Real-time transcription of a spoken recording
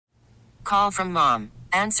call from mom.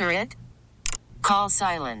 Answer it. Call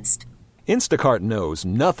silenced. Instacart knows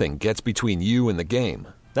nothing gets between you and the game.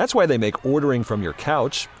 That's why they make ordering from your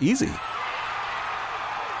couch easy.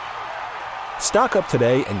 Stock up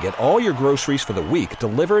today and get all your groceries for the week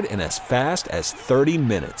delivered in as fast as 30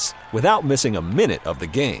 minutes without missing a minute of the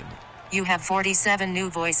game. You have 47 new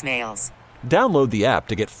voicemails. Download the app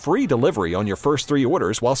to get free delivery on your first 3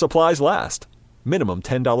 orders while supplies last. Minimum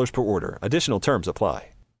 $10 per order. Additional terms apply.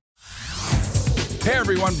 Hey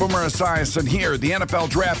everyone, Boomer Esiason here. The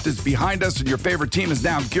NFL Draft is behind us and your favorite team is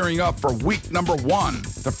now gearing up for week number 1.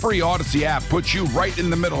 The free Odyssey app puts you right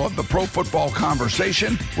in the middle of the pro football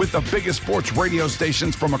conversation with the biggest sports radio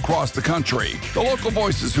stations from across the country. The local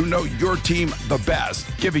voices who know your team the best,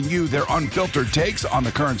 giving you their unfiltered takes on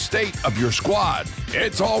the current state of your squad.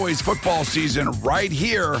 It's always football season right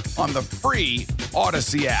here on the free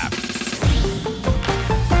Odyssey app.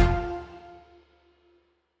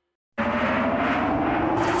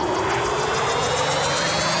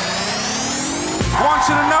 Want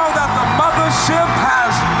you to know that the mothership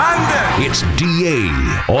has landed. It's DA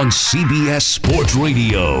on CBS Sports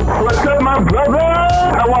Radio. What's up, my brother?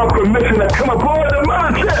 I want permission to come aboard the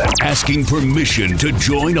mothership. Asking permission to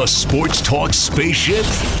join a sports talk spaceship?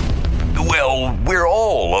 Well, we're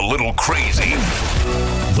all a little crazy.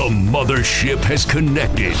 The mothership has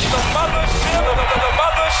connected. The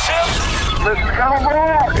mothership. Let's come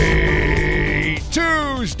aboard. Hey,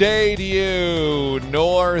 Tuesday to you,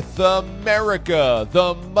 North America.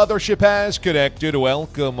 The mothership has connected.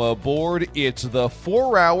 Welcome aboard. It's the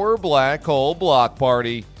 4-hour Black Hole Block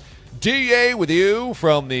Party. DA with you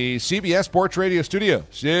from the CBS Sports Radio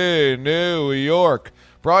studios in New York.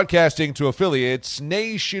 Broadcasting to affiliates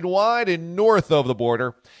nationwide and north of the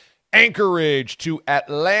border. Anchorage to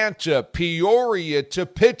Atlanta, Peoria to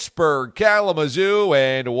Pittsburgh, Kalamazoo,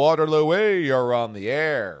 and Waterloo. We are on the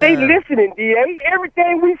air. They listening, D.A.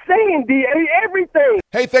 Everything we saying, D.A. Everything.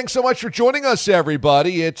 Hey, thanks so much for joining us,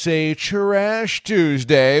 everybody. It's a Trash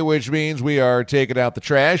Tuesday, which means we are taking out the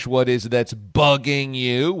trash. What is it that's bugging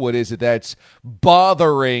you? What is it that's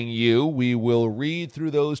bothering you? We will read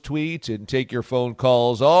through those tweets and take your phone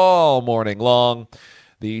calls all morning long.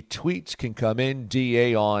 The tweets can come in.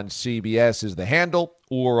 DA on CBS is the handle,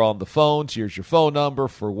 or on the phones. Here's your phone number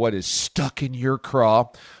for what is stuck in your craw,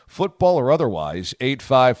 football or otherwise,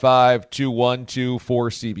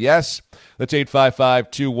 855-212-4CBS. That's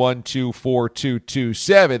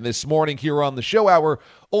 855-212-4227. This morning here on the show, our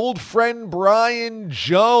old friend Brian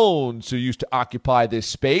Jones, who used to occupy this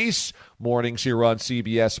space, mornings here on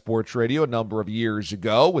CBS Sports Radio a number of years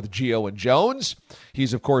ago with Gio and Jones.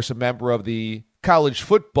 He's, of course, a member of the college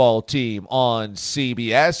football team on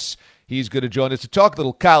CBS. He's going to join us to talk a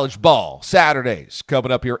little college ball. Saturdays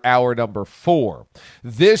coming up here, hour number 4.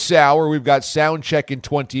 This hour, we've got sound check in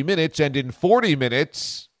 20 minutes, and in 40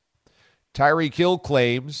 minutes, Tyreek Hill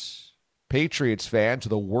claims Patriots fan to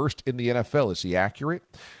the worst in the NFL. Is he accurate?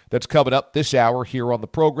 That's coming up this hour here on the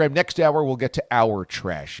program. Next hour, we'll get to our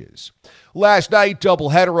trashes. Last night,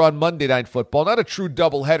 doubleheader on Monday Night Football. Not a true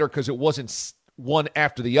doubleheader because it wasn't one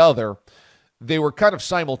after the other. They were kind of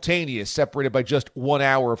simultaneous, separated by just 1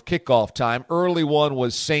 hour of kickoff time. Early one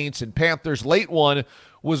was Saints and Panthers. Late one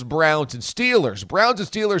was Browns and Steelers. Browns and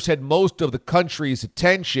Steelers had most of the country's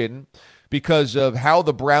attention because of how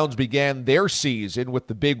the Browns began their season with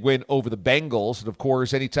the big win over the Bengals. And, of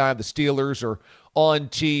course, anytime the Steelers are on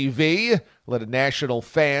TV, a lot of national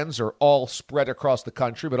fans are all spread across the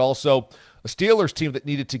country, but also a Steelers team that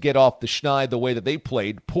needed to get off the schneid the way that they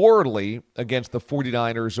played poorly against the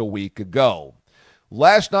 49ers a week ago.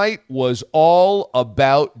 Last night was all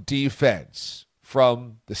about defense.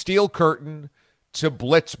 From the Steel Curtain to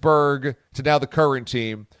Blitzburg to now the current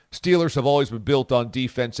team, Steelers have always been built on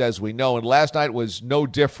defense, as we know, and last night was no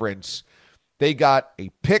difference. They got a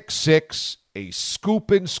pick six, a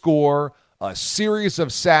scoop and score, a series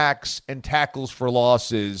of sacks and tackles for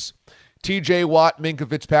losses. T.J. Watt, Minkah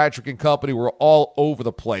Fitzpatrick, and company were all over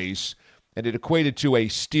the place, and it equated to a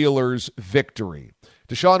Steelers victory.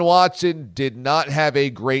 Deshaun Watson did not have a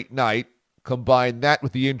great night. Combine that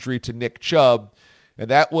with the injury to Nick Chubb, and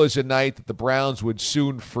that was a night that the Browns would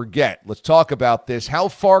soon forget. Let's talk about this. How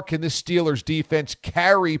far can this Steelers defense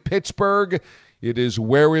carry Pittsburgh? It is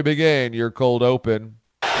where we begin. Your cold open.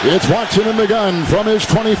 It's Watson in the gun from his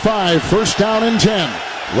 25. First down and 10.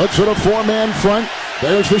 Looks at a 4-man front.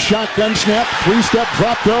 There's the shotgun snap. 3-step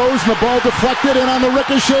drop throws, and the ball deflected, and on the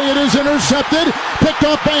ricochet it is intercepted. Picked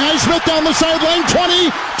off by Highsmith down the sideline. 20,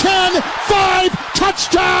 10, 5,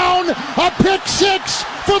 touchdown! A pick six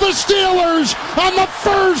for the Steelers on the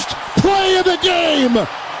first play of the game.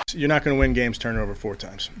 You're not going to win games turning over 4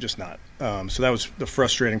 times, just not. So that was the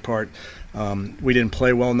frustrating part. We didn't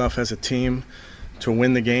play well enough as a team to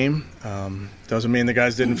win the game. Doesn't mean the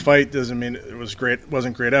guys didn't fight. Doesn't mean it was great. It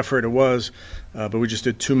wasn't great effort. It was, but we just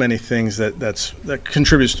did too many things that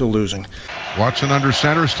contributes to losing. Watson under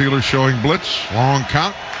center. Steelers showing blitz. Long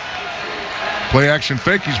count. Play action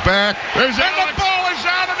fake. He's back. There's and the ball is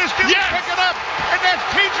out, and the Steelers pick it up. And that's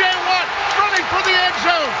T.J. Watt running for the end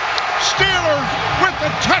zone. Steelers with the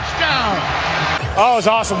touchdown. Oh, it was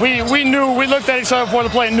awesome. We knew, we looked at each other before the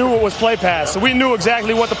play and knew it was play pass. So we knew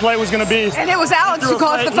exactly what the play was going to be. And it was Alex who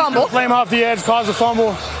caused the fumble. Flame off the edge, caused the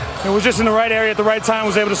fumble. It was just in the right area at the right time,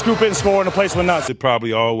 was able to scoop it and score, and the place went nuts. It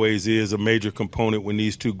probably always is a major component when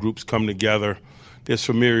these two groups come together. There's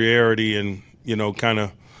familiarity and, kind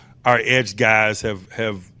of our edge guys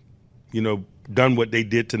have done what they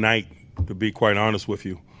did tonight, to be quite honest with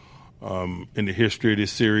you, in the history of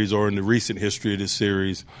this series or in the recent history of this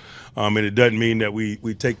series. And it doesn't mean that we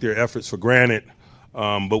take their efforts for granted,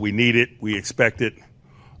 but we need it, we expect it,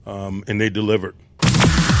 and they delivered.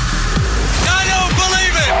 I don't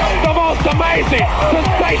believe it! The most amazing,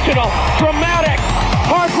 sensational, dramatic,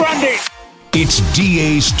 heart-rending. It's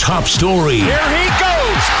DA's top story. Here he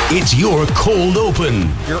goes! It's your cold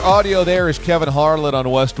open. Your audio there is Kevin Harlan on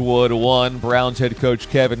Westwood 1, Browns head coach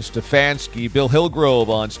Kevin Stefanski, Bill Hillgrove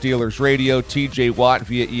on Steelers Radio, T.J. Watt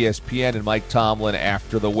via ESPN, and Mike Tomlin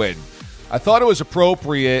after the win. I thought it was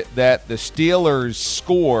appropriate that the Steelers'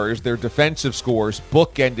 scores, their defensive scores,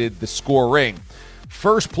 bookended the scoring.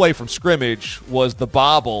 First play from scrimmage was the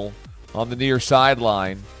bobble on the near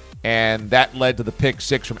sideline, and that led to the pick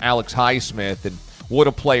 6 from Alex Highsmith, and what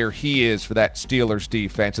a player he is for that Steelers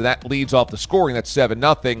defense. And that leads off the scoring. That's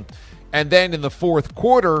 7-0. And then in the fourth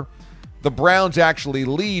quarter, the Browns actually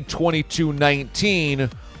lead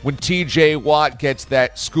 22-19 when T.J. Watt gets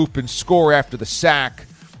that scoop and score after the sack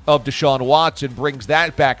of Deshaun Watson, brings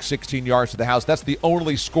that back 16 yards to the house. That's the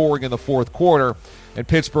only scoring in the fourth quarter, and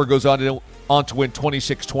Pittsburgh goes on to win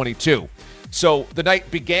 26-22. So the night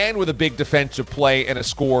began with a big defensive play and a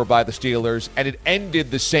score by the Steelers, and it ended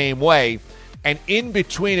the same way. And in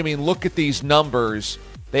between, look at these numbers.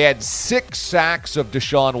 They had 6 sacks of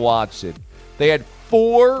Deshaun Watson. They had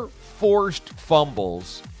 4 forced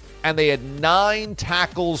fumbles, and they had 9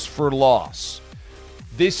 tackles for loss.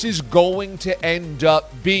 This is going to end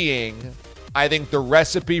up being, I think, the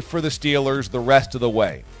recipe for the Steelers the rest of the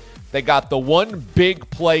way. They got the one big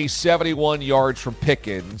play, 71 yards from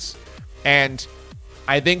Pickens, and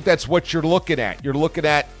I think that's what you're looking at. You're looking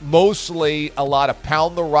at mostly a lot of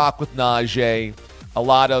pound the rock with Najee, a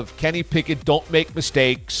lot of Kenny Pickett, don't make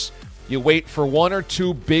mistakes. You wait for 1 or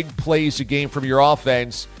 2 big plays a game from your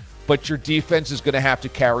offense, but your defense is going to have to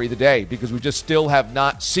carry the day because we just still have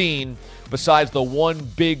not seen, besides the one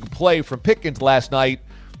big play from Pickens last night,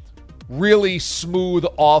 really smooth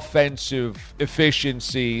offensive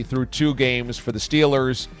efficiency through 2 games for the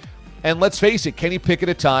Steelers. And let's face it, Kenny Pickett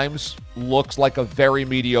at times looks like a very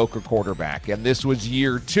mediocre quarterback. And this was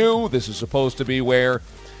year 2. This is supposed to be where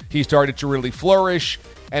he started to really flourish.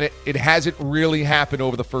 And it hasn't really happened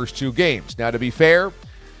over the first 2 games. Now, to be fair,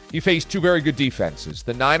 he faced 2 very good defenses.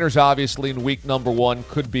 The Niners, obviously, in week number 1,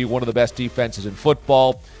 could be one of the best defenses in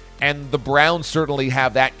football. And the Browns certainly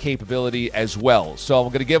have that capability as well. So I'm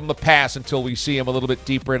going to give him a pass until we see him a little bit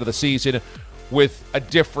deeper into the season with a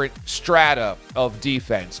different strata of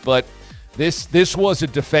defense. But this was a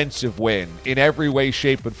defensive win in every way,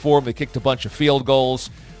 shape, and form. They kicked a bunch of field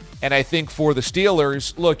goals. And I think for the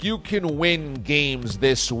Steelers, look, you can win games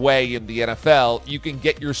this way in the NFL. You can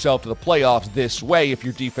get yourself to the playoffs this way if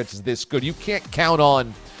your defense is this good. You can't count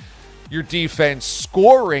on your defense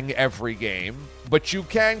scoring every game, but you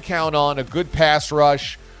can count on a good pass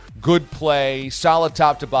rush, good play, solid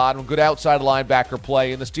top to bottom, good outside linebacker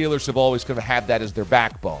play, and the Steelers have always kind of had that as their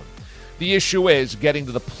backbone. The issue is getting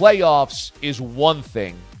to the playoffs is one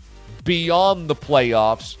thing. Beyond the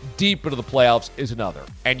playoffs, deep into the playoffs is another.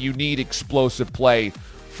 And you need explosive play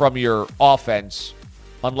from your offense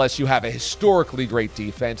unless you have a historically great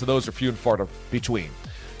defense, and those are few and far between.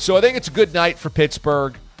 So I think it's a good night for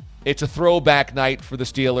Pittsburgh. It's a throwback night for the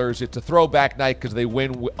Steelers. It's a throwback night because they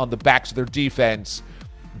win on the backs of their defense.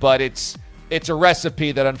 But it's a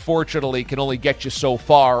recipe that unfortunately can only get you so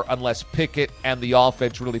far unless Pickett and the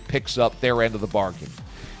offense really picks up their end of the bargain.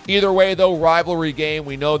 Either way, though, rivalry game.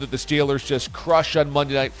 We know that the Steelers just crush on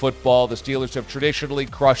Monday Night Football. The Steelers have traditionally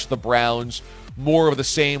crushed the Browns. More of the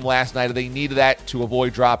same last night. They needed that to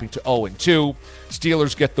avoid dropping to 0-2.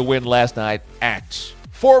 Steelers get the win last night at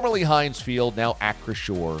formerly Heinz Field, now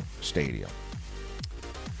Acrisure Stadium.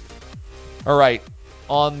 All right,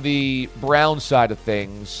 on the Browns side of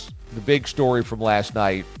things, the big story from last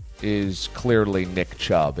night is clearly Nick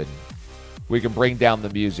Chubb. And we can bring down the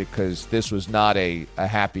music because this was not a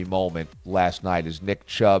happy moment last night as Nick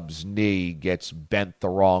Chubb's knee gets bent the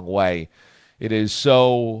wrong way. It is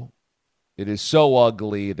so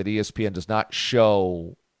ugly that ESPN does not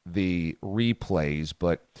show the replays,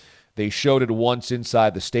 but they showed it once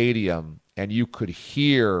inside the stadium, and you could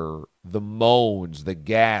hear the moans, the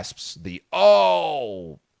gasps, the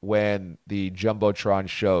oh, when the Jumbotron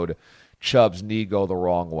showed Chubb's knee go the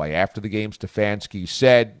wrong way. After the game, Stefanski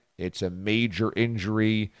said it's a major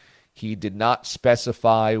injury. He did not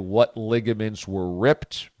specify what ligaments were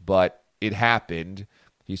ripped, but it happened.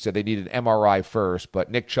 He said they needed an MRI first, but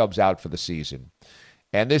Nick Chubb's out for the season.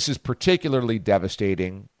 And this is particularly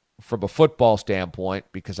devastating from a football standpoint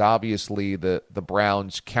because obviously the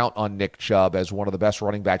Browns count on Nick Chubb as one of the best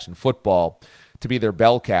running backs in football to be their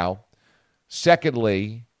bell cow.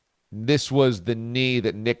 Secondly, this was the knee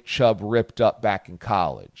that Nick Chubb ripped up back in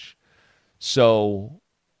college. So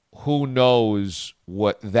who knows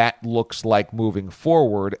what that looks like moving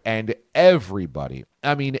forward. And everybody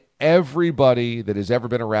that has ever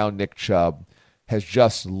been around Nick Chubb has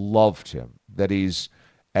just loved him, that he's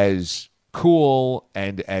as cool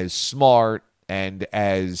and as smart and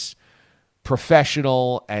as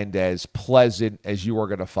professional and as pleasant as you are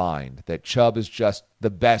going to find. That Chubb is just the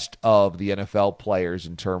best of the NFL players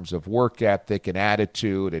in terms of work ethic and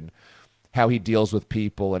attitude and how he deals with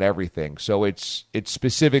people and everything. So it's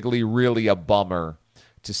specifically really a bummer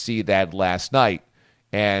to see that last night.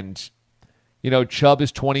 And, Chubb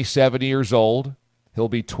is 27 years old. He'll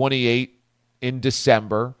be 28 in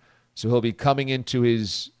December. So he'll be coming into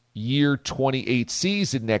his year 28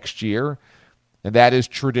 season next year. And that is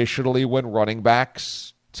traditionally when running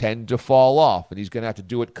backs tend to fall off. And he's going to have to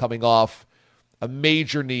do it coming off a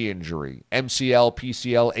major knee injury. MCL,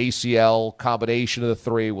 PCL, ACL, combination of the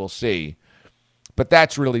three, we'll see. But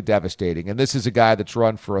that's really devastating. And this is a guy that's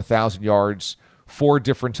run for 1,000 yards 4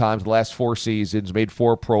 different times the last 4 seasons, made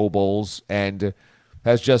 4 Pro Bowls, and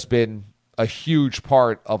has just been a huge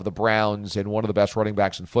part of the Browns and one of the best running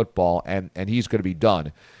backs in football, and he's going to be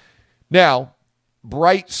done. Now,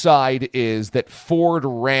 bright side is that Ford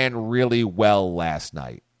ran really well last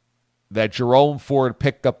night. That Jerome Ford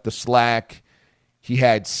picked up the slack. He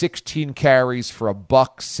had 16 carries for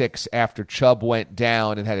 $106 after Chubb went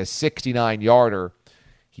down and had a 69-yarder.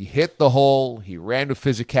 He hit the hole. He ran with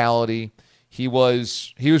physicality. He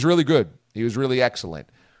was really good. He was really excellent.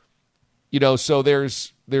 So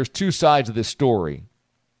there's 2 sides of this story.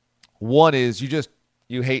 One is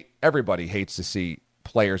everybody hates to see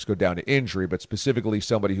players go down to injury, but specifically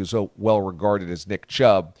somebody who's so well regarded as Nick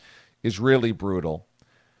Chubb is really brutal.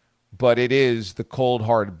 But it is the cold,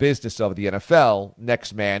 hard business of the NFL,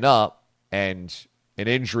 next man up, and an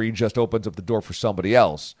injury just opens up the door for somebody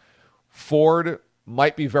else. Ford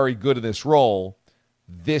might be very good in this role.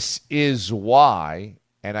 This is why,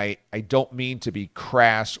 and I don't mean to be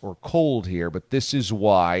crass or cold here, but this is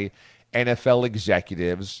why NFL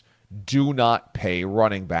executives do not pay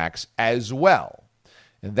running backs as well.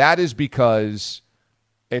 And that is because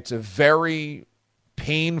it's a very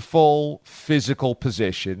painful physical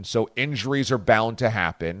position, so injuries are bound to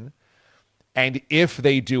happen. And if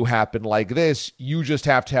they do happen like this, you just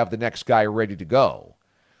have to have the next guy ready to go.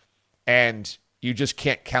 And you just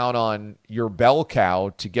can't count on your bell cow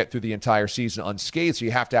to get through the entire season unscathed, so you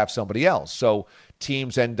have to have somebody else. So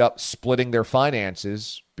teams end up splitting their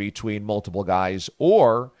finances between multiple guys,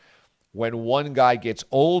 or when one guy gets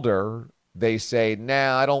older, they say,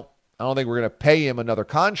 nah, I don't think we're going to pay him another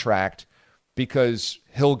contract because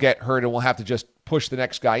he'll get hurt and we'll have to just push the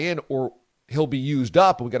next guy in, or he'll be used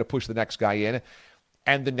up and we've got to push the next guy in.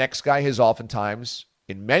 And the next guy has oftentimes,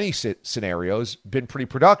 in many scenarios, been pretty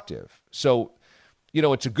productive. So,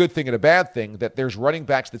 it's a good thing and a bad thing that there's running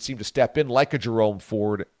backs that seem to step in like a Jerome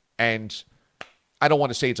Ford, and I don't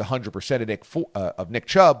want to say it's 100% of Nick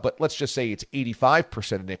Chubb, but let's just say it's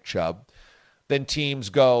 85% of Nick Chubb. Then teams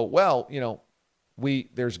go, well,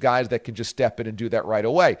 there's guys that can just step in and do that right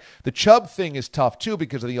away. The Chubb thing is tough, too,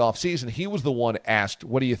 because of the offseason. He was the one asked,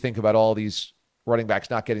 what do you think about all these running backs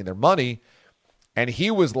not getting their money? And he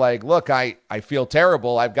was like, look, I feel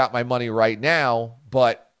terrible. I've got my money right now,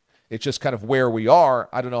 but it's just kind of where we are.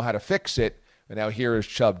 I don't know how to fix it. And now here is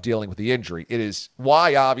Chubb dealing with the injury. It is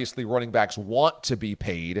why, obviously, running backs want to be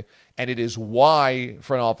paid, and it is why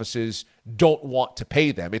front offices don't want to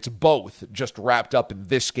pay them. It's both just wrapped up in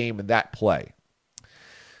this game and that play.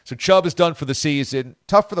 So Chubb is done for the season.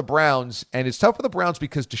 Tough for the Browns, and it's tough for the Browns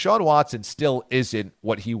because Deshaun Watson still isn't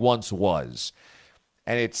what he once was.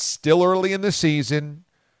 And it's still early in the season.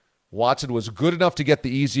 Watson was good enough to get the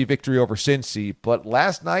easy victory over Cincy, but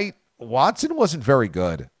last night, Watson wasn't very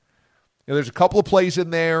good. there's a couple of plays in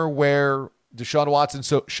there where Deshaun Watson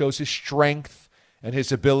shows his strength and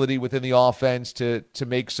his ability within the offense to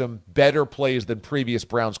make some better plays than previous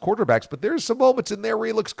Browns quarterbacks. But there's some moments in there where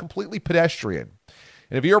he looks completely pedestrian.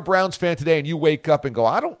 And if you're a Browns fan today and you wake up and go,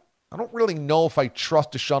 I don't really know if I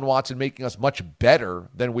trust Deshaun Watson making us much better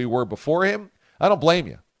than we were before him, I don't blame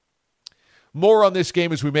you. More on this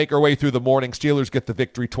game as we make our way through the morning. Steelers get the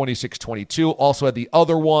victory 26-22. Also had the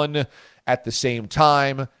other one at the same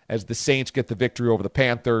time as the Saints get the victory over the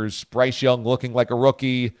Panthers. Bryce Young looking like a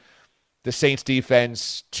rookie. The Saints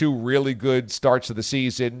defense, 2 really good starts of the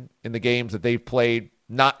season in the games that they've played.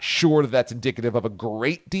 Not sure that that's indicative of a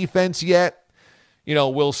great defense yet.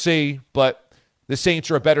 We'll see. But the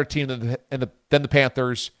Saints are a better team than the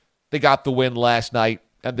Panthers. They got the win last night,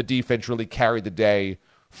 and the defense really carried the day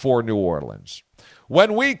for New Orleans.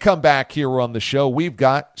 When we come back here on the show, we've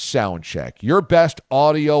got Soundcheck, your best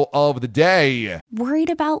audio of the day. Worried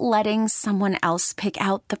about letting someone else pick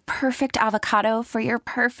out the perfect avocado for your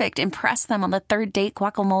perfect impress them on the third date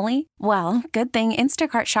guacamole? Well, good thing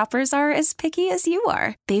Instacart shoppers are as picky as you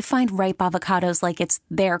are. They find ripe avocados like it's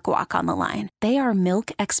their guac on the line. They are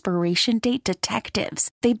milk expiration date detectives.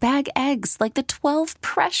 They bag eggs like the 12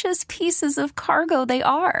 precious pieces of cargo they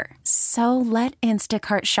are. So let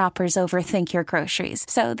Instacart shoppers overthink your groceries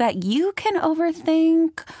so that you can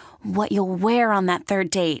overthink what you'll wear on that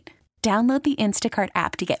third date. Download the Instacart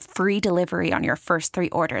app to get free delivery on your first 3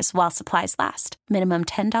 orders while supplies last. Minimum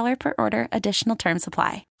 $10 per order. Additional terms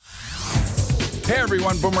apply. Hey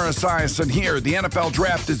everyone, Boomer Esiason here. The NFL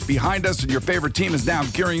Draft is behind us and your favorite team is now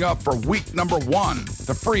gearing up for week number 1.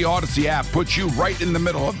 The free Odyssey app puts you right in the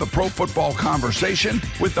middle of the pro football conversation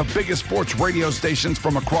with the biggest sports radio stations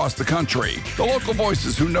from across the country. The local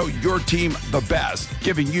voices who know your team the best,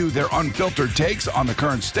 giving you their unfiltered takes on the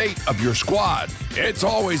current state of your squad. It's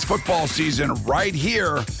always football season right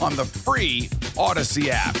here on the free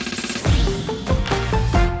Odyssey app.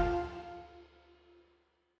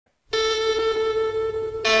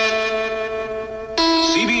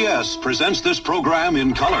 CBS presents this program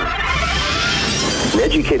in color. An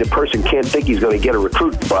educated person can't think he's going to get a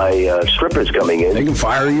recruit by strippers coming in. They can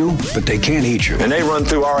fire you, but they can't eat you. And they run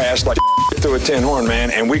through our ass like through a tin horn,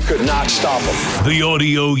 man, and we could not stop them. The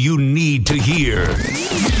audio you need to hear.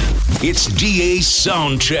 It's DA's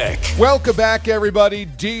Soundcheck. Welcome back, everybody.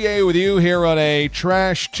 DA with you here on a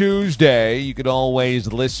Trash Tuesday. You can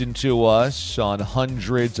always listen to us on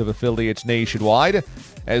hundreds of affiliates nationwide,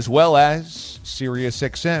 as well as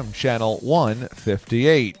SiriusXM Channel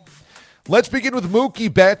 158. Let's begin with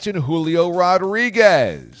Mookie Betts and Julio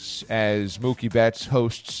Rodriguez, as Mookie Betts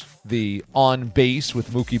hosts the On Base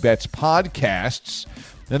with Mookie Betts podcasts.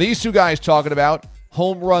 Now, these 2 guys talking about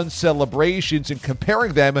home run celebrations and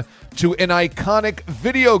comparing them to an iconic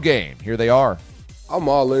video game. Here they are. I'm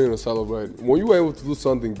all in to celebrate. When you're able to do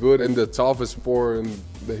something good in the toughest sport in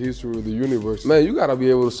the history of the universe, man, you got to be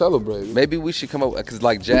able to celebrate. Maybe we should come up, because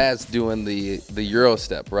like Jazz doing the Euro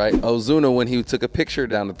step, right? Ozuna when he took a picture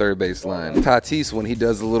down the third base line. Tatis when he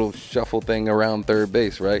does a little shuffle thing around third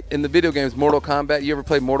base, right? In the video games, Mortal Kombat, you ever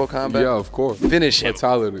play Mortal Kombat? Yeah, of course. Finish him.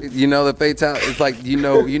 Fatality. You know the fatality. It's like, you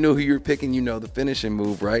know who you're picking, you know the finishing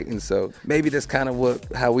move, right? And so maybe that's kind of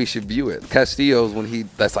how we should view it. Castillo's when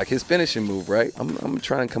that's like his finishing move, right? I'm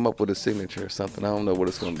trying to come up with a signature or something. I don't know what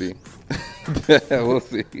it's going to be. We'll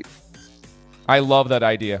see. I love that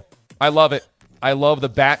idea. I love it. I love the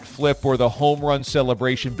bat flip or the home run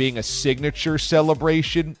celebration being a signature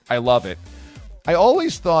celebration. I love it. I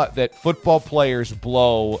always thought that football players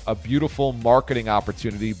blow a beautiful marketing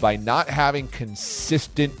opportunity by not having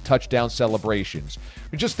consistent touchdown celebrations.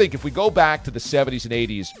 Just think, if we go back to the 70s and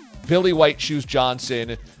 80s, Billy White Shoes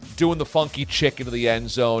Johnson doing the funky chick into the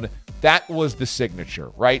end zone, that was the signature,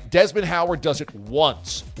 right? Desmond Howard does it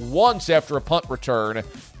once after a punt return,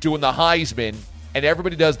 doing the Heisman, and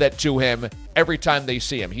everybody does that to him every time they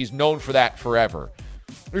see him. He's known for that forever.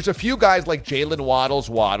 There's a few guys like Jalen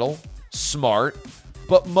Waddle, smart,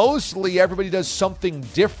 but mostly everybody does something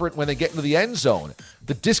different when they get into the end zone.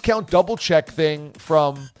 The discount double check thing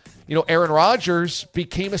from, Aaron Rodgers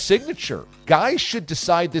became a signature. Guys should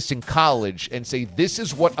decide this in college and say, this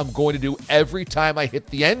is what I'm going to do every time I hit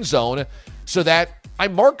the end zone so that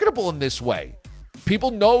I'm marketable in this way.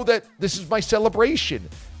 People know that this is my celebration.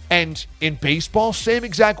 And in baseball, same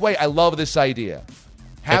exact way. I love this idea.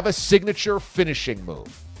 Have a signature finishing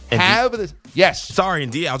move. Yes. Sorry,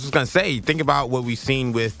 indeed. I was just going to say, think about what we've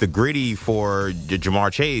seen with the gritty for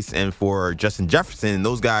Jamar Chase and for Justin Jefferson.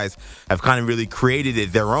 Those guys have kind of really created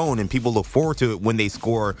it their own, and people look forward to it when they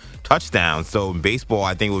score touchdowns. So in baseball,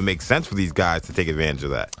 I think it would make sense for these guys to take advantage of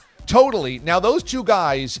that. Totally. Now, those two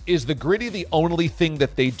guys, is the Gritty the only thing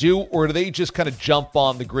that they do, or do they just kind of jump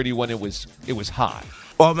on the Gritty when it was hot?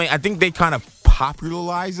 Well, I mean, I think they kind of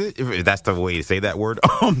popularize it, if that's the way to say that word.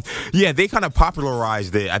 Yeah, they kind of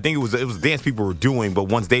popularized it. I think it was a dance people were doing, but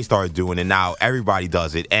once they started doing it, now everybody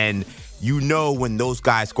does it. And when those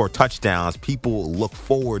guys score touchdowns, people look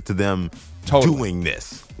forward to them doing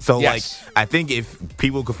this. So, yes. I think if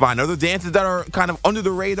people could find other dances that are kind of under the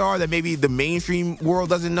radar that maybe the mainstream world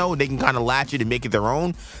doesn't know, they can kind of latch it and make it their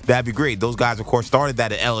own, that'd be great. Those guys, of course, started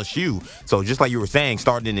that at LSU. So just like you were saying,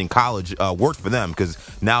 starting in college worked for them because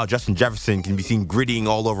now Justin Jefferson can be seen grittying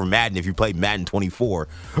all over Madden if you play Madden 24.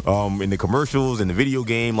 In the commercials, in the video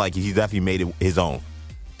game, he's definitely made it his own.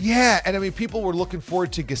 Yeah, and I mean, people were looking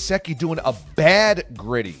forward to Gesicki doing a bad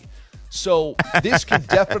Gritty. So this can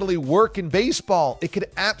definitely work in baseball. It could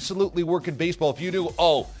absolutely work in baseball. If you do,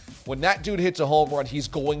 when that dude hits a home run, he's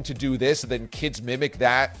going to do this, and then kids mimic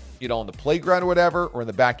that, on the playground or whatever, or in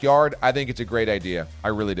the backyard. I think it's a great idea. I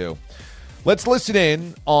really do. Let's listen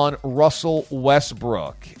in on Russell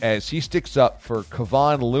Westbrook as he sticks up for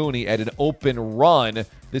Kevon Looney at an open run.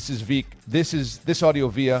 This audio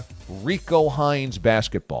via Rico Hines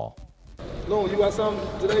Basketball. No, you got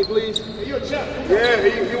something today, please? Hey, you a champ. Yeah,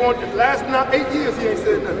 he won the last 8 years he ain't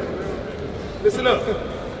said nothing. Listen up.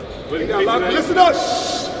 Listen up.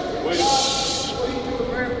 Shh. What he do is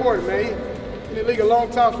very important, man. He's in the league a long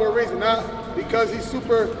time for a reason, not because he's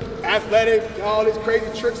super athletic, all these crazy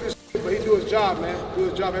tricks and shit, but he do his job, man. Do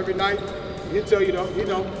his job every night. He'll tell you though, he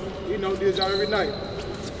know, do his job every night.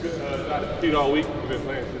 Good. All week. We've been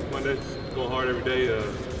playing since Monday, going hard every day.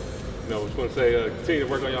 Just want to say, continue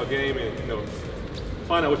to work on y'all game and,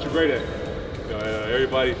 find out what you're great at.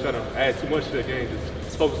 Everybody's trying to add too much to that game.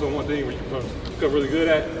 Just focus on one thing where you become really good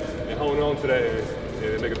at and hold on to that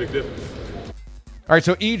and make a big difference. All right,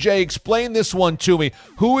 so EJ, explain this one to me.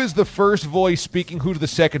 Who is the first voice speaking? Who's the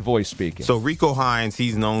second voice speaking? So Rico Hines,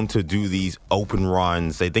 he's known to do these open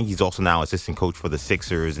runs. I think he's also now assistant coach for the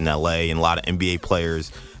Sixers in L.A. and a lot of NBA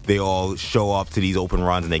players. They all show up to these open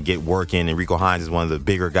runs and they get working, and Rico Hines is one of the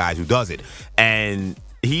bigger guys who does it. And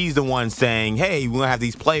he's the one saying, hey, we're going to have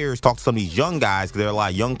these players talk to some of these young guys because there are a lot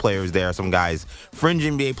of young players there. Some guys, fringe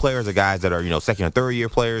NBA players, or guys that are, second or third year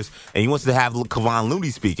players. And he wants to have Kevon Looney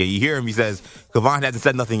speak. And you hear him, he says, Kevon hasn't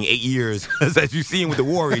said nothing in 8 years. As you see him with the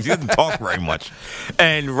Warriors, he doesn't talk very much.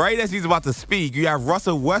 And right as he's about to speak, you have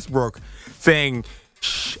Russell Westbrook saying,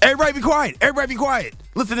 shh, everybody be quiet. Everybody be quiet.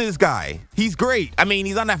 Listen to this guy. He's great. I mean,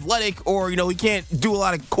 he's unathletic or, he can't do a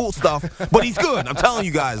lot of cool stuff, but he's good. I'm telling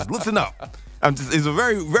you guys, listen up. It's a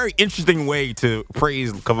very, very interesting way to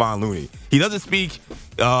praise Kevon Looney. He doesn't speak,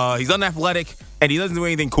 he's unathletic, and he doesn't do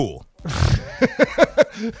anything cool.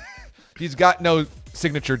 He's got no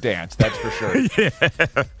signature dance, that's for sure.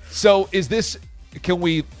 Yeah. So is this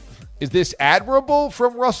admirable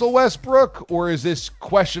from Russell Westbrook, or is this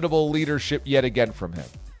questionable leadership yet again from him?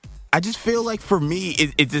 I just feel like for me,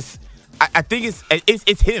 I think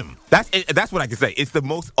it's him. That's what I can say. It's the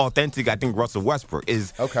most authentic. I think Russell Westbrook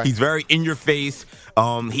is. Okay. He's very in your face.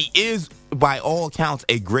 He is, by all accounts,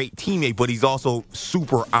 a great teammate, but he's also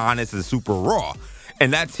super honest and super raw.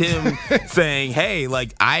 And that's him saying, "Hey,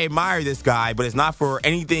 I admire this guy, but it's not for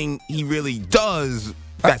anything he really does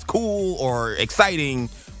that's cool or exciting.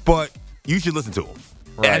 But you should listen to him."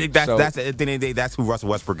 Right. And I think that's at the end of the day, that's who Russell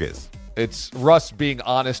Westbrook is. It's Russ being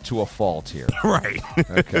honest to a fault here. Right.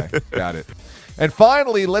 Okay, got it. And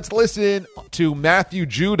finally, let's listen to Matthew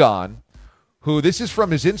Judon, who, this is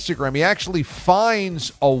from his Instagram. He actually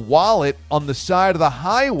finds a wallet on the side of the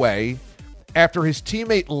highway after his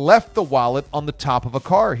teammate left the wallet on the top of a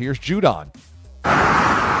car. Here's Judon.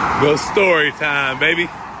 Good story time, baby.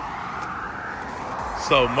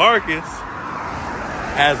 So Marcus,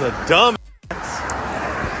 as a dumb,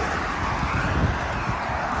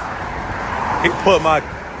 he put my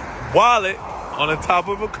wallet on the top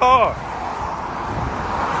of a car.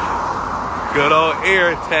 Good old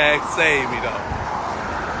air tag saved me, though.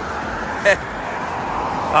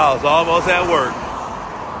 I was almost at work.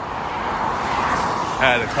 I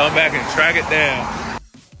had to come back and track it down.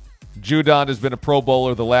 Judon has been a Pro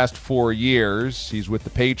Bowler the last 4 years. He's with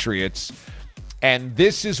the Patriots. And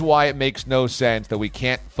this is why it makes no sense that we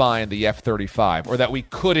can't find the F-35, or that we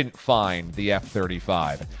couldn't find the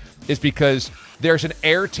F-35. Is because there's an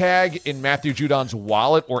air tag in Matthew Judon's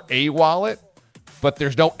wallet, or a wallet, but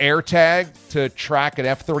there's no air tag to track an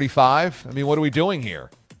F-35. I mean, what are we doing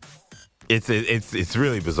here? It's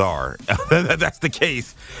really bizarre. That's the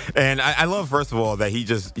case. And I love, first of all, that he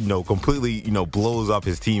just, completely, blows up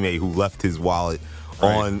his teammate who left his wallet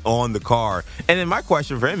on the car. And then my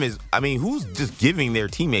question for him is, who's just giving their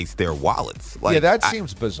teammates their wallets? That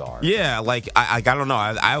seems bizarre. Yeah, I don't know.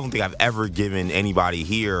 I don't think I've ever given anybody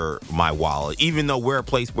here my wallet, even though we're a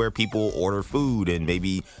place where people order food and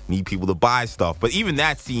maybe need people to buy stuff. But even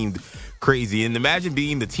that seemed crazy. And imagine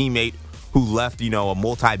being the teammate who left, a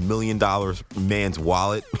multi-million-dollar man's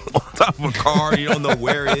wallet on top of a car. You don't know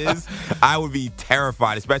where it is. I would be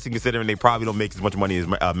terrified, especially considering they probably don't make as much money as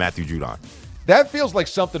Matthew Judon. That feels like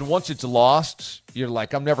something, once it's lost, you're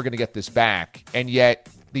like, I'm never going to get this back. And yet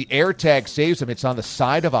the AirTag saves him. It's on the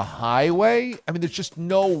side of a highway. There's just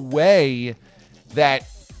no way that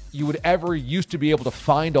you would ever used to be able to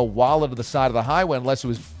find a wallet on the side of the highway unless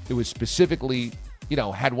it was specifically,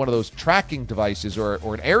 had one of those tracking devices or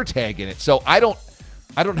an AirTag in it. So I don't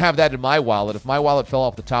have that in my wallet. If my wallet fell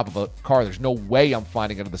off the top of a car, there's no way I'm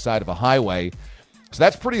finding it on the side of a highway. So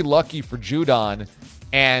that's pretty lucky for Judon.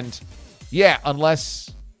 And yeah, unless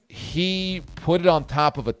he put it on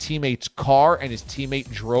top of a teammate's car and his teammate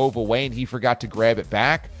drove away and he forgot to grab it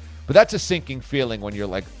back. But that's a sinking feeling when you're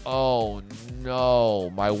like, oh, no,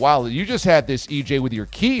 my wallet. You just had this, EJ, with your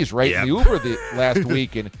keys, right? Yep. In the Uber last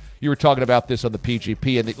week, and you were talking about this on the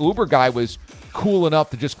PGP, and the Uber guy was cool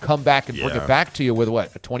enough to just come back and bring it back to you with,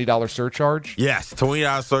 what, a $20 surcharge? Yes,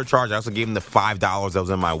 $20 surcharge. I also gave him the $5 that was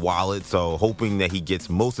in my wallet, so hoping that he gets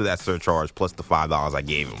most of that surcharge plus the $5 I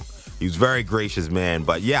gave him. He was a very gracious man.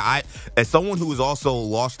 But, yeah, as someone who has also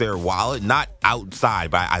lost their wallet, not outside,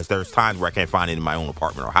 but there's times where I can't find it in my own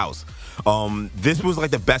apartment or house, this was like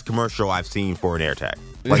the best commercial I've seen for an AirTag.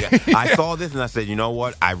 I saw this and I said, you know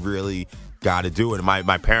what? I really got to do it. And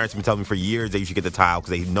my parents have been telling me for years that you should get the Tile because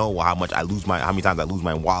they know how many times I lose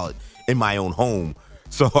my wallet in my own home.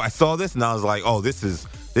 So I saw this and I was like, oh, this is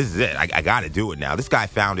it. I got to do it now. This guy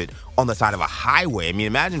found it on the side of a highway.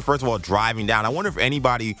 Imagine, first of all, driving down. I wonder if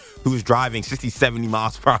anybody who was driving 60, 70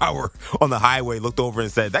 miles per hour on the highway looked over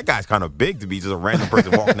and said, that guy's kind of big to be just a random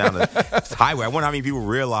person walking down this highway. I wonder how many people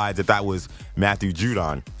realized that was Matthew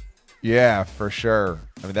Judon. Yeah, for sure.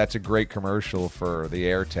 That's a great commercial for the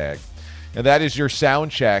AirTag. And that is your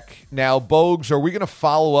sound check. Now, Bogues, are we going to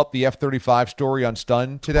follow up the F-35 story on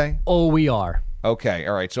Stun today? Oh, we are. Okay,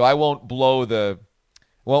 all right. So I won't blow the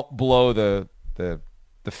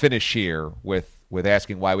finish here with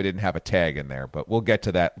asking why we didn't have a tag in there, but we'll get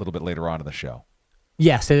to that a little bit later on in the show.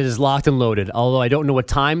 Yes, it is locked and loaded. Although I don't know what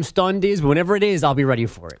time Stunned is, but whenever it is, I'll be ready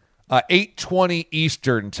for it. 8:20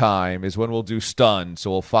 Eastern time is when we'll do Stun. So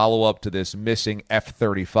we'll follow up to this missing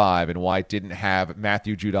F-35 and why it didn't have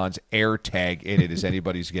Matthew Judon's AirTag in it is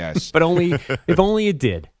anybody's guess. But if only it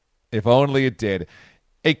did. If only it did.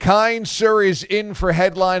 A kind sir is in for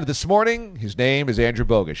headline this morning. His name is Andrew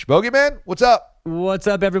Bogish. Bogeyman, what's up? What's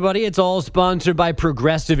up, everybody? It's all sponsored by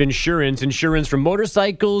Progressive Insurance. Insurance for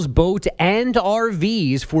motorcycles, boat, and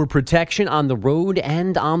RVs for protection on the road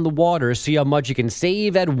and on the water. See how much you can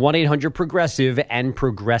save at 1-800-PROGRESSIVE and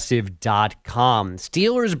Progressive.com.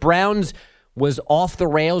 Steelers-Browns was off the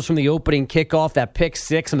rails from the opening kickoff, that pick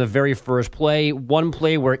six on the very first play. One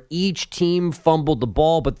play where each team fumbled the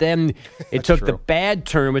ball, but then it took the bad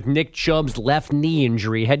turn with Nick Chubb's left knee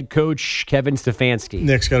injury. Head coach Kevin Stefanski.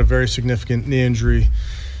 Nick's got a very significant knee injury,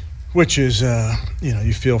 which is,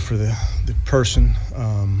 you feel for the person.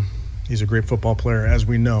 He's a great football player, as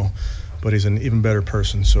we know, but he's an even better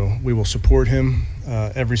person. So we will support him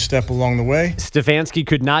every step along the way. Stefanski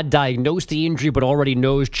could not diagnose the injury, but already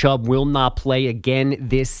knows Chubb will not play again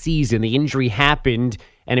this season. The injury happened,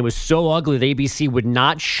 and it was so ugly that ABC would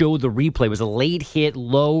not show the replay. It was a late hit,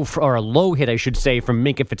 low hit, I should say, from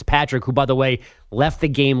Minkah Fitzpatrick, who, by the way, left the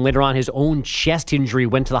game later on. His own chest injury,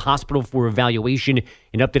 went to the hospital for evaluation.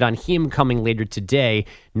 An update on him coming later today.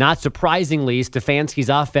 Not surprisingly, Stefanski's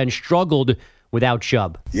offense struggled without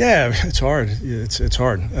Chubb. Yeah, it's hard. It's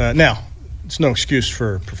hard. Now, it's no excuse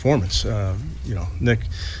for performance. Nick,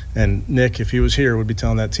 if he was here, would be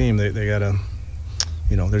telling that team they got to,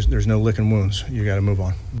 there's no licking wounds. You got to move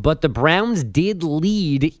on. But the Browns did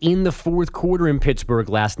lead in the fourth quarter in Pittsburgh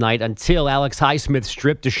last night until Alex Highsmith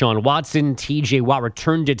stripped Deshaun Watson. TJ Watt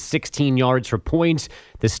returned it 16 yards for points.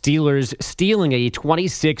 The Steelers stealing a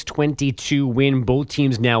 26-22 win. Both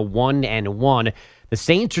teams now 1-1. The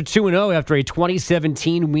Saints are 2-0 after a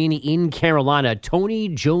 2017 win in Carolina. Tony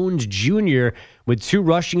Jones Jr. with 2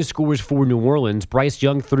 rushing scores for New Orleans. Bryce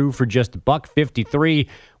Young threw for just $153,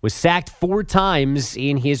 was sacked 4 times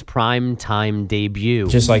in his prime time debut.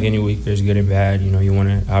 Just like any week, there's good and bad. You want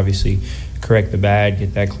to obviously correct the bad,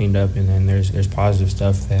 get that cleaned up, and then there's positive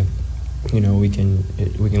stuff that we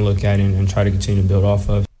can look at and try to continue to build off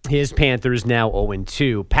of. His Panthers now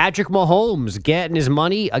 0-2. Patrick Mahomes getting his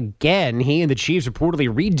money again. He and the Chiefs reportedly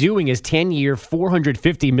redoing his 10-year,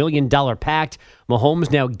 $450 million pact.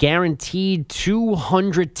 Mahomes now guaranteed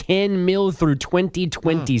 $210 million through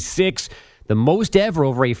 2026, the most ever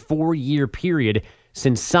over a 4-year period.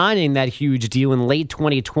 Since signing that huge deal in late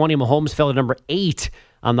 2020, Mahomes fell to number 8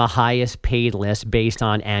 on the highest paid list based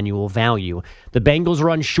on annual value. The Bengals are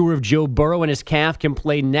unsure if Joe Burrow and his calf can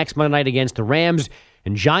play next Monday night against the Rams.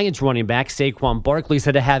 And Giants running back Saquon Barkley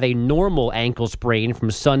said to have a normal ankle sprain from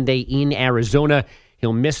Sunday in Arizona.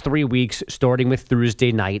 He'll miss 3 weeks, starting with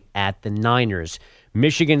Thursday night at the Niners.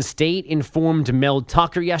 Michigan State informed Mel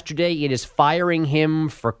Tucker yesterday it is firing him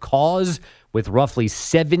for cause, with roughly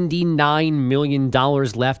 $79 million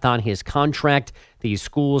left on his contract. The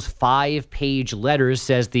school's 5-page letter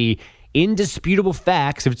says the indisputable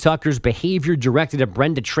facts of Tucker's behavior directed at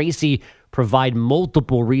Brenda Tracy provide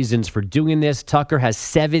multiple reasons for doing this. Tucker has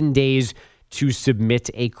 7 days to submit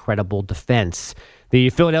a credible defense. The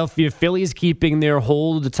Philadelphia Phillies keeping their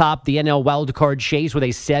hold atop the NL wildcard chase with a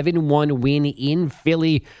 7-1 win in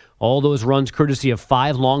Philly. All those runs courtesy of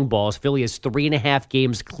 5 long balls. Philly is 3.5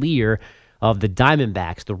 games clear of the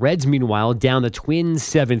Diamondbacks. The Reds, meanwhile, down the Twins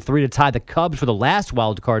 7-3 to tie the Cubs for the last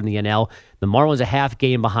wild card in the NL. The Marlins a half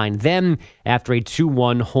game behind them after a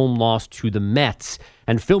 2-1 home loss to the Mets.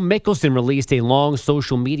 And Phil Mickelson released a long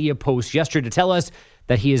social media post yesterday to tell us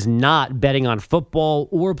that he is not betting on football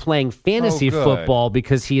or playing fantasy football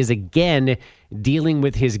because he is again dealing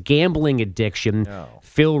with his gambling addiction. No.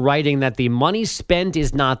 Phil writing that the money spent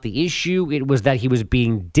is not the issue. It was that he was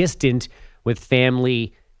being distant with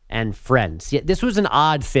family and friends. Yeah, this was an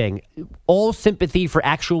odd thing. All sympathy for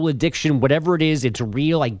actual addiction, whatever it is, it's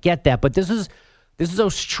real. I get that. But this is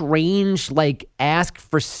a strange, ask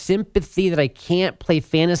for sympathy that I can't play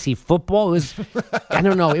fantasy football. It was, I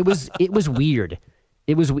don't know. It was weird.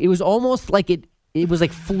 It was almost like it was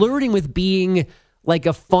like flirting with being like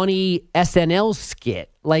a funny SNL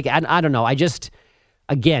skit. I don't know.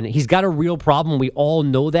 Again, he's got a real problem. We all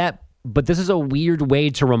know that. But this is a weird way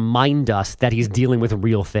to remind us that he's dealing with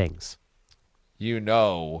real things.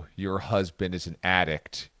 Your husband is an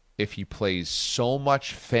addict if he plays so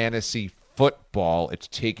much fantasy football, it's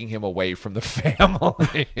taking him away from the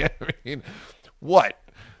family. I mean, what?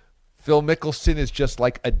 Phil Mickelson is just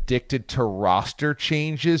addicted to roster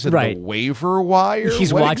changes and the waiver wire?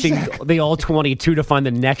 He's watching the All-22 to find the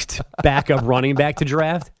next backup running back to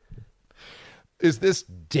draft? Is this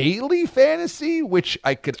daily fantasy, which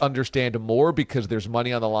I could understand more because there's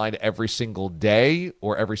money on the line every single day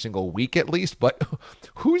or every single week at least, but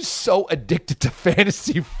who's so addicted to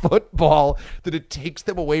fantasy football that it takes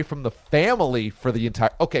them away from the family for the entire...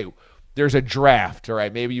 Okay, there's a draft, all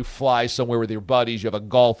right? Maybe you fly somewhere with your buddies, you have a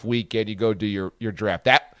golf weekend, you go do your draft.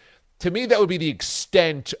 To me, that would be the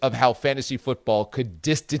extent of how fantasy football could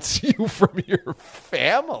distance you from your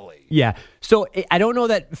family. Yeah. So I don't know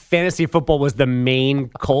that fantasy football was the main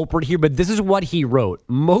culprit here, but this is what he wrote.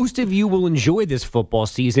 Most of you will enjoy this football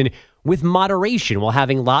season with moderation while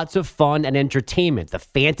having lots of fun and entertainment. The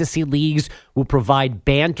fantasy leagues will provide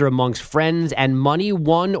banter amongst friends, and money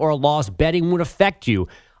won or lost betting won't affect you.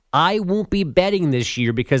 I won't be betting this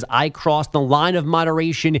year because I crossed the line of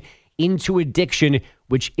moderation into addiction,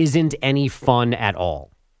 which isn't any fun at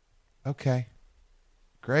all. Okay.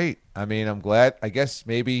 Great. I mean, I'm glad. I guess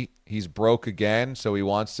maybe he's broke again, so he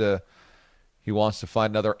wants to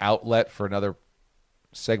find another outlet for another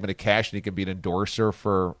segment of cash, and he can be an endorser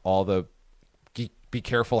for all the be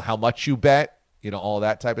careful how much you bet, all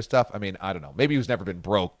that type of stuff. I mean, I don't know. Maybe he's never been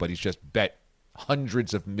broke, but he's just bet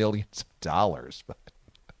hundreds of millions of dollars.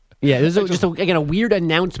 Yeah, this is just a weird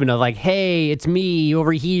announcement of hey, it's me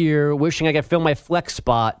over here wishing I could fill my flex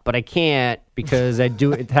spot, but I can't because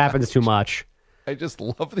it happens too much. I just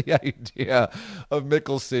love the idea of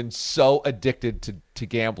Mickelson so addicted to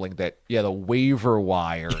gambling that, the waiver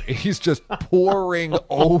wire, he's just pouring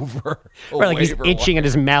over. Right, he's itching at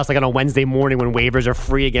his mouse on a Wednesday morning when waivers are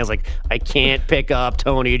free again. It's I can't pick up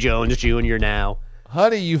Tony Jones Jr. now.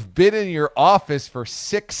 Honey, you've been in your office for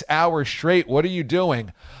 6 hours straight. What are you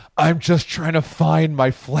doing? I'm just trying to find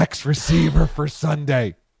my flex receiver for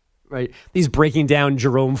Sunday. Right. He's breaking down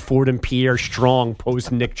Jerome Ford and Pierre Strong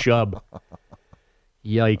post Nick Chubb.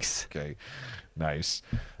 Yikes. Okay. Nice.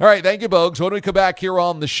 All right. Thank you, Bogues. When we come back here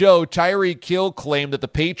on the show, Tyreek Hill claimed that the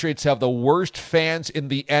Patriots have the worst fans in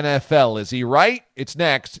the NFL. Is he right? It's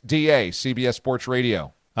next. DA, CBS Sports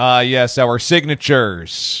Radio. Yes, our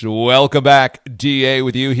signatures. Welcome back. DA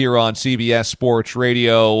with you here on CBS Sports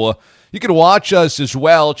Radio. You can watch us as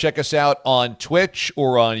well. Check us out on Twitch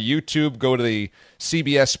or on YouTube. Go to the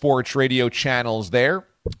CBS Sports Radio channels there,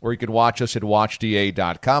 or you can watch us at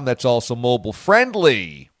watchda.com. That's also mobile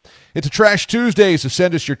friendly. It's a Trash Tuesday, so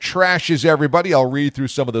send us your trashes, everybody. I'll read through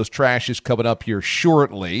some of those trashes coming up here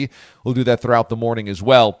shortly. We'll do that throughout the morning as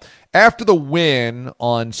well. After the win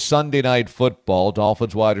on Sunday Night Football,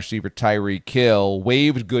 Dolphins wide receiver Tyreek Hill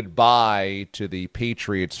waved goodbye to the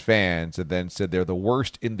Patriots fans and then said they're the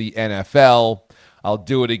worst in the NFL. I'll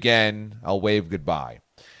do it again. I'll wave goodbye.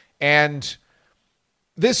 And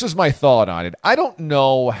this is my thought on it. I don't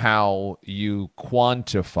know how you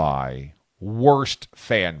quantify worst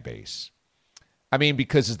fan base. I mean,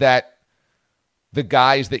 because is that the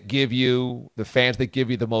guys that give you, the fans that give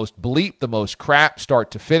you the most bleep, the most crap, start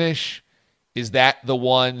to finish? Is that the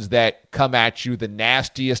ones that come at you the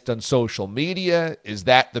nastiest on social media? Is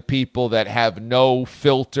that the people that have no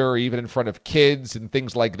filter, even in front of kids and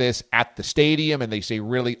things like this at the stadium, and they say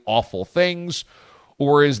really awful things?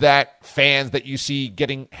 Or is that fans that you see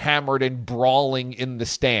getting hammered and brawling in the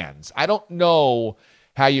stands? I don't know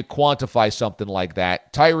how you quantify something like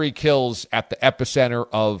that. Tyreek Hill's at the epicenter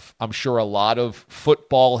of, I'm sure, a lot of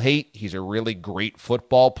football hate. He's a really great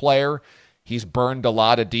football player. He's burned a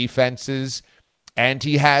lot of defenses, and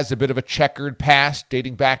he has a bit of a checkered past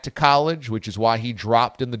dating back to college, which is why he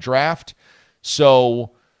dropped in the draft.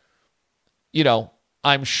 So,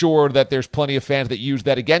 I'm sure that there's plenty of fans that use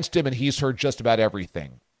that against him, and he's heard just about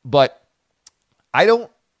everything. But I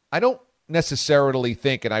don't necessarily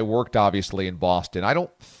think, and I worked obviously in Boston, I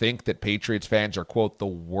don't think that Patriots fans are, quote, the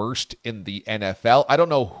worst in the NFL. I don't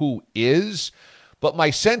know who is, but my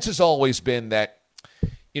sense has always been that,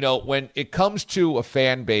 when it comes to a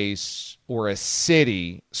fan base or a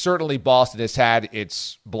city, certainly Boston has had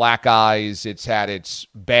its black eyes, it's had its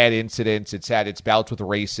bad incidents, it's had its bouts with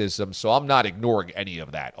racism, so I'm not ignoring any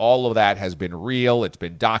of that. All of that has been real, it's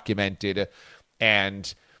been documented,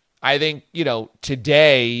 and I think,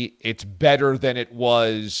 today it's better than it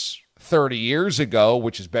was 30 years ago,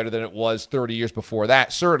 which is better than it was 30 years before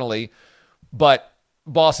that, certainly. But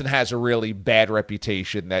Boston has a really bad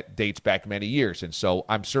reputation that dates back many years. And so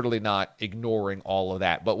I'm certainly not ignoring all of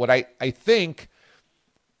that. But what I think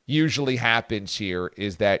usually happens here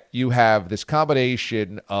is that you have this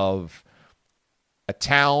combination of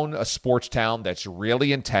a sports town that's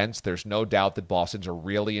really intense. There's no doubt that Boston's a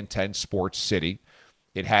really intense sports city.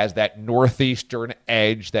 It has that northeastern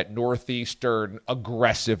edge, that northeastern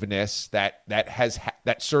aggressiveness that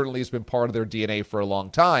certainly has been part of their DNA for a long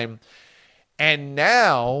time. And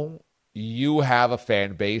now you have a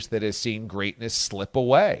fan base that has seen greatness slip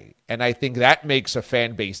away. And I think that makes a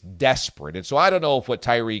fan base desperate. And so I don't know if what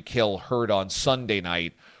Tyreek Hill heard on Sunday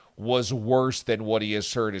night was worse than what he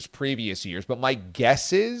has heard his previous years. But my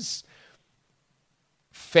guess is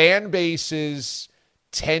fan bases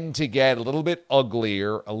tend to get a little bit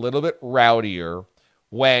uglier, a little bit rowdier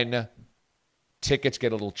when tickets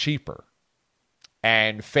get a little cheaper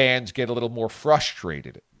and fans get a little more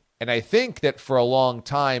frustrated. And I think that for a long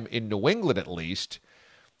time, in New England at least,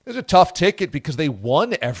 it was a tough ticket because they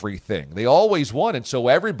won everything. They always won. And so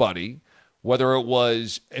everybody, whether it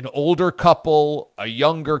was an older couple, a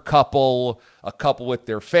younger couple, a couple with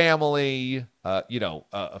their family,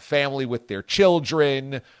 a family with their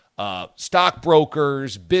children,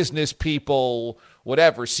 stockbrokers, business people,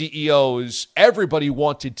 whatever, CEOs, everybody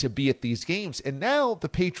wanted to be at these games. And now the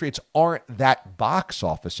Patriots aren't that box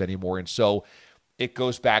office anymore. And so it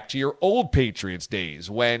goes back to your old Patriots days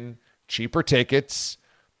when cheaper tickets,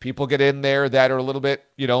 people get in there that are a little bit,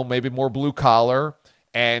 maybe more blue collar,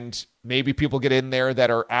 and maybe people get in there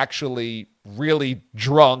that are actually really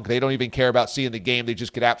drunk. They don't even care about seeing the game. They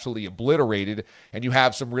just get absolutely obliterated, and you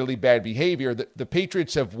have some really bad behavior. The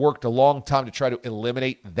Patriots have worked a long time to try to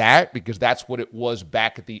eliminate that because that's what it was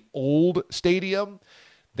back at the old stadium.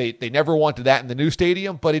 They never wanted that in the new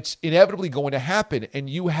stadium, but it's inevitably going to happen. And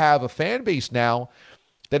you have a fan base now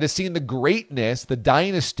that has seen the greatness, the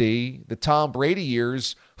dynasty, the Tom Brady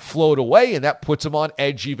years float away, and that puts them on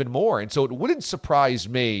edge even more. And so it wouldn't surprise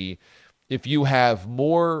me if you have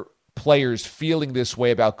more players feeling this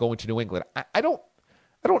way about going to New England. I don't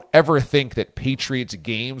ever think that Patriots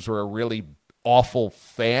games were a really awful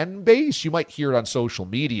fan base. You might hear it on social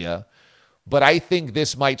media, but I think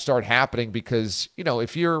this might start happening because,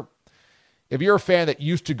 if you're a fan that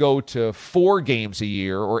used to go to 4 games a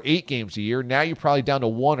year or 8 games a year, now you're probably down to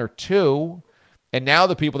 1 or 2. And now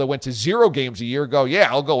the people that went to 0 games a year go, yeah,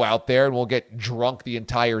 I'll go out there and we'll get drunk the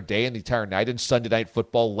entire day and the entire night. And Sunday Night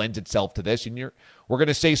Football lends itself to this. And we're going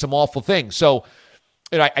to say some awful things. So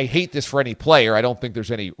and I hate this for any player. I don't think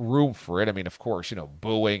there's any room for it. I mean, of course,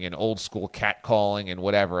 booing and old school catcalling and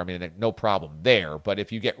whatever. I mean, no problem there. But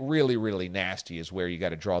if you get really, really nasty is where you got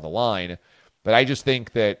to draw the line. But I just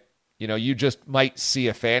think that, you just might see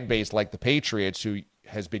a fan base like the Patriots, who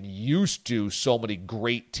has been used to so many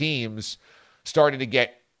great teams, starting to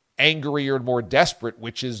get angrier and more desperate,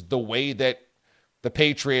 which is the way that the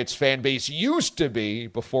Patriots fan base used to be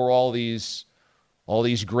before all these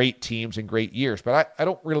great teams and great years. But I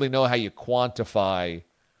don't really know how you quantify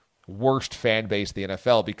worst fan base in the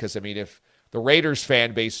NFL, because, I mean, if the Raiders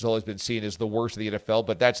fan base has always been seen as the worst of the NFL,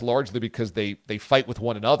 but that's largely because they fight with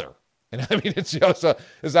one another. And I mean, it's not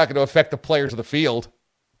going to affect the players of the field.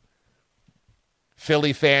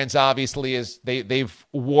 Philly fans, obviously, they've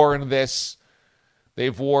worn this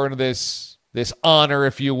honor,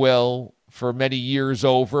 if you will, for many years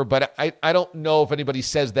over. But I don't know if anybody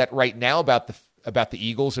says that right now about the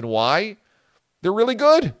Eagles and why. They're really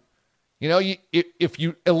good. If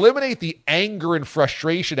you eliminate the anger and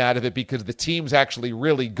frustration out of it because the team's actually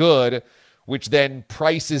really good, which then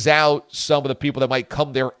prices out some of the people that might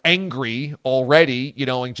come there angry already,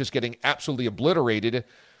 and just getting absolutely obliterated,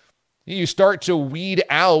 you start to weed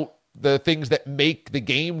out the things that make the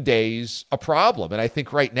game days a problem. And I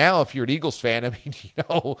think right now, if you're an Eagles fan, I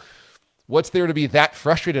mean, what's there to be that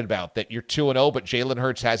frustrated about, that you're 2-0, but Jalen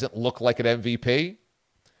Hurts hasn't looked like an MVP?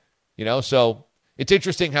 So it's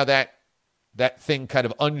interesting how that thing kind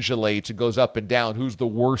of undulates and goes up and down. Who's the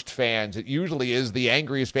worst fans? It usually is the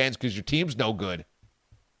angriest fans because your team's no good.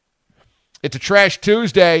 It's a Trash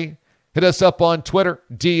Tuesday. Hit us up on Twitter,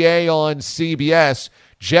 DA on CBS.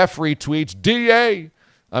 Jeffrey tweets, DA,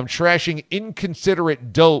 I'm trashing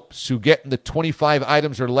inconsiderate dopes who get in the 25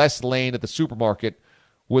 items or less lane at the supermarket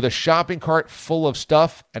with a shopping cart full of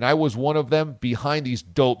stuff, and I was one of them behind these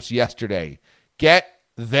dopes yesterday. Get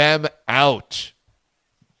them out.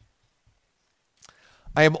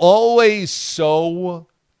 I am always so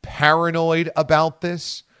paranoid about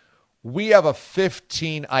this. We have a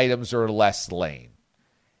 15 items or less lane,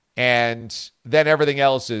 and then everything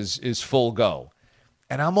else is full go.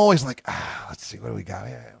 And I'm always like, let's see, what do we got?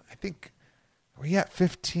 I think, are we at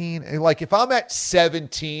 15? Like, if I'm at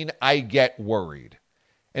 17, I get worried.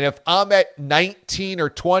 And if I'm at 19 or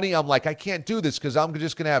 20, I'm like, I can't do this because I'm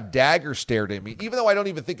just going to have daggers stared at me, even though I don't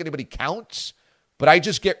even think anybody counts. But I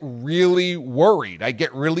just get really worried. I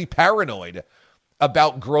get really paranoid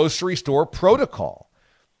about grocery store protocol.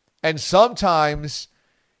 And sometimes,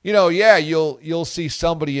 you'll see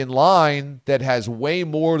somebody in line that has way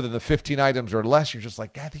more than the 15 items or less. You're just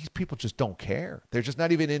like, God, these people just don't care. They're just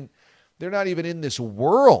not even in this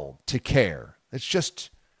world to care. It's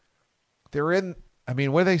just, what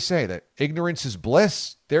do they say? That ignorance is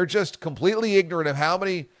bliss? They're just completely ignorant of how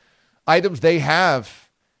many items they have.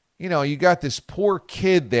 You got this poor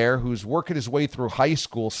kid there who's working his way through high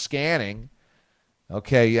school scanning.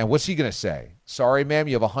 Okay, and what's he going to say? Sorry, ma'am,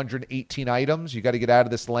 you have 118 items. You got to get out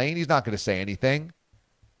of this lane. He's not going to say anything.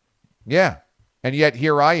 Yeah, and yet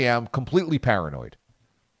here I am, completely paranoid.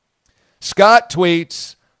 Scott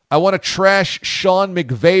tweets, I want to trash Sean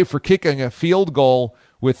McVay for kicking a field goal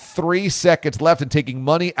with 3 seconds left and taking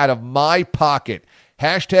money out of my pocket.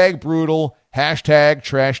 #brutal,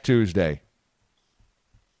 #Trash Tuesday.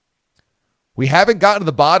 We haven't gotten to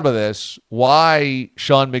the bottom of this, why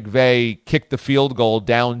Sean McVay kicked the field goal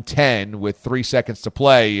down 10 with 3 seconds to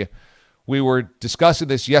play. We were discussing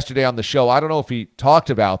this yesterday on the show. I don't know if he talked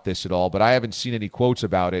about this at all, but I haven't seen any quotes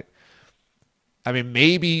about it. I mean,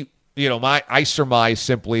 maybe, I surmise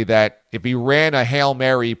simply that if he ran a Hail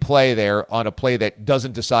Mary play there on a play that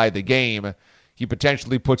doesn't decide the game, he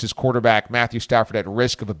potentially puts his quarterback, Matthew Stafford, at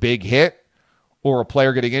risk of a big hit or a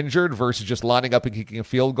player getting injured versus just lining up and kicking a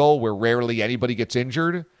field goal where rarely anybody gets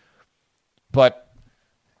injured. But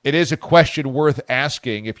it is a question worth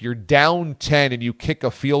asking. If you're down 10 and you kick a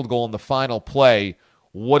field goal in the final play,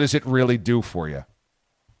 what does it really do for you?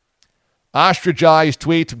 Ostragize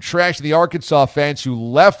tweets, I'm trashing the Arkansas fans who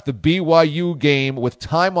left the BYU game with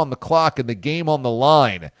time on the clock and the game on the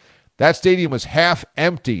line. That stadium was half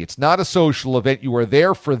empty. It's not a social event. You are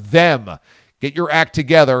there for them. Get your act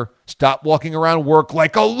together. Stop walking around work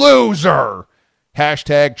like a loser.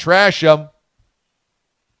 #trash 'em.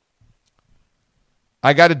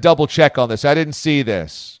 I got to double check on this. I didn't see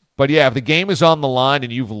this. But yeah, if the game is on the line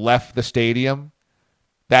and you've left the stadium,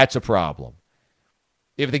 that's a problem.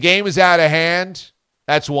 If the game is out of hand,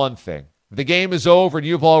 that's one thing. If the game is over and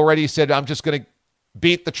you've already said, I'm just going to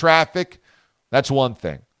beat the traffic, that's one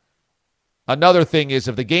thing. Another thing is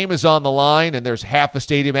if the game is on the line and there's half a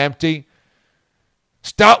stadium empty,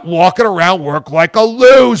 stop walking around work like a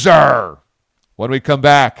loser. When we come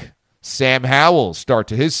back, Sam Howell's start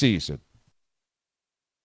to his season.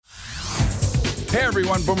 Hey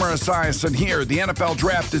everyone, Boomer Esiason here. The NFL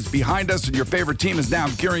Draft is behind us and your favorite team is now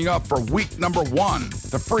gearing up for week number 1.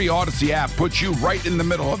 The free Odyssey app puts you right in the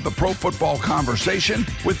middle of the pro football conversation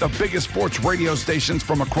with the biggest sports radio stations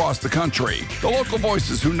from across the country. The local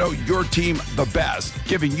voices who know your team the best,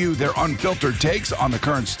 giving you their unfiltered takes on the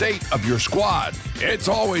current state of your squad. It's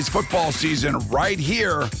always football season right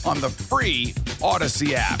here on the free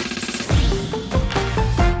Odyssey app.